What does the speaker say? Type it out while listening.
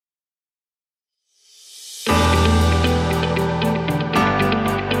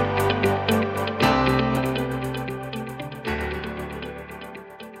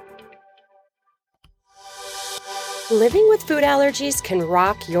Living with food allergies can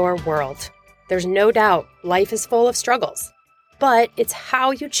rock your world. There's no doubt life is full of struggles, but it's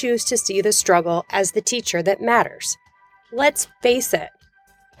how you choose to see the struggle as the teacher that matters. Let's face it,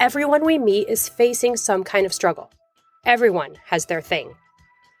 everyone we meet is facing some kind of struggle. Everyone has their thing.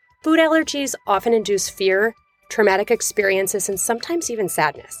 Food allergies often induce fear, traumatic experiences, and sometimes even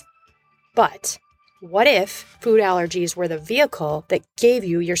sadness. But what if food allergies were the vehicle that gave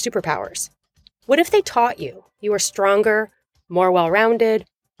you your superpowers? What if they taught you you are stronger, more well-rounded,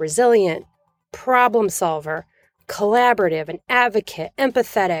 resilient, problem solver, collaborative, an advocate,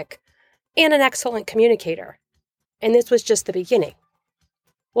 empathetic, and an excellent communicator? And this was just the beginning.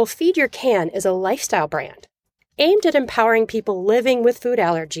 Well, Feed Your Can is a lifestyle brand aimed at empowering people living with food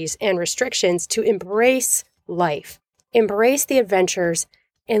allergies and restrictions to embrace life, embrace the adventures,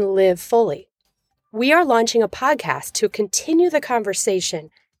 and live fully. We are launching a podcast to continue the conversation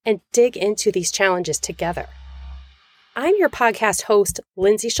and dig into these challenges together. I'm your podcast host,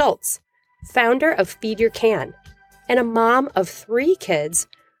 Lindsay Schultz, founder of Feed Your Can, and a mom of 3 kids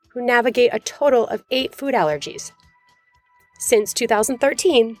who navigate a total of 8 food allergies. Since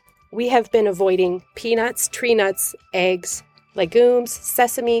 2013, we have been avoiding peanuts, tree nuts, eggs, legumes,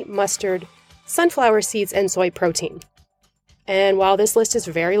 sesame, mustard, sunflower seeds, and soy protein. And while this list is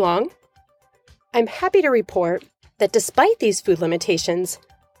very long, I'm happy to report that despite these food limitations,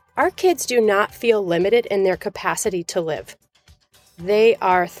 our kids do not feel limited in their capacity to live. They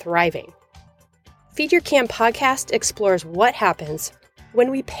are thriving. Feed Your Can podcast explores what happens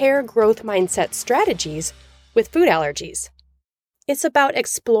when we pair growth mindset strategies with food allergies. It's about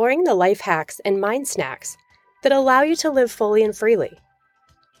exploring the life hacks and mind snacks that allow you to live fully and freely.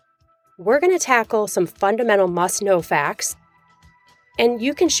 We're going to tackle some fundamental must-know facts, and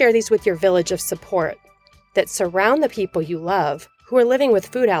you can share these with your village of support that surround the people you love who are living with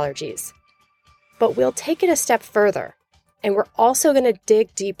food allergies. But we'll take it a step further, and we're also going to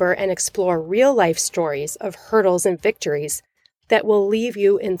dig deeper and explore real-life stories of hurdles and victories that will leave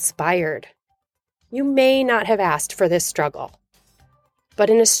you inspired. You may not have asked for this struggle, but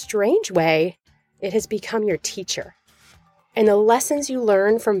in a strange way, it has become your teacher. And the lessons you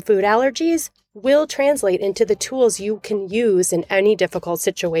learn from food allergies will translate into the tools you can use in any difficult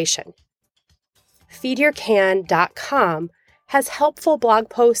situation. FeedYourCan.com has helpful blog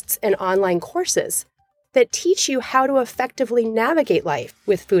posts and online courses that teach you how to effectively navigate life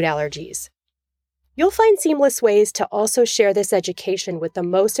with food allergies. You'll find seamless ways to also share this education with the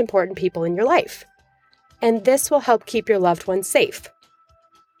most important people in your life, and this will help keep your loved ones safe.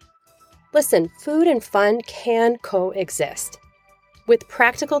 Listen, food and fun can coexist. With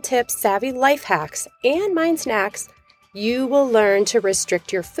practical tips, savvy life hacks, and mind snacks, you will learn to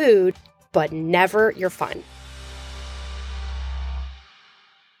restrict your food, but never your fun.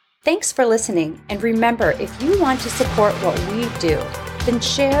 Thanks for listening, and remember, if you want to support what we do, then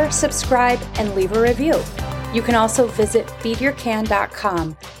share, subscribe, and leave a review. You can also visit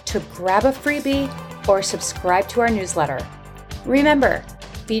feedyourcan.com to grab a freebie or subscribe to our newsletter. Remember,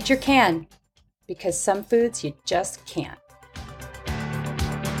 feed your can, because some foods you just can't.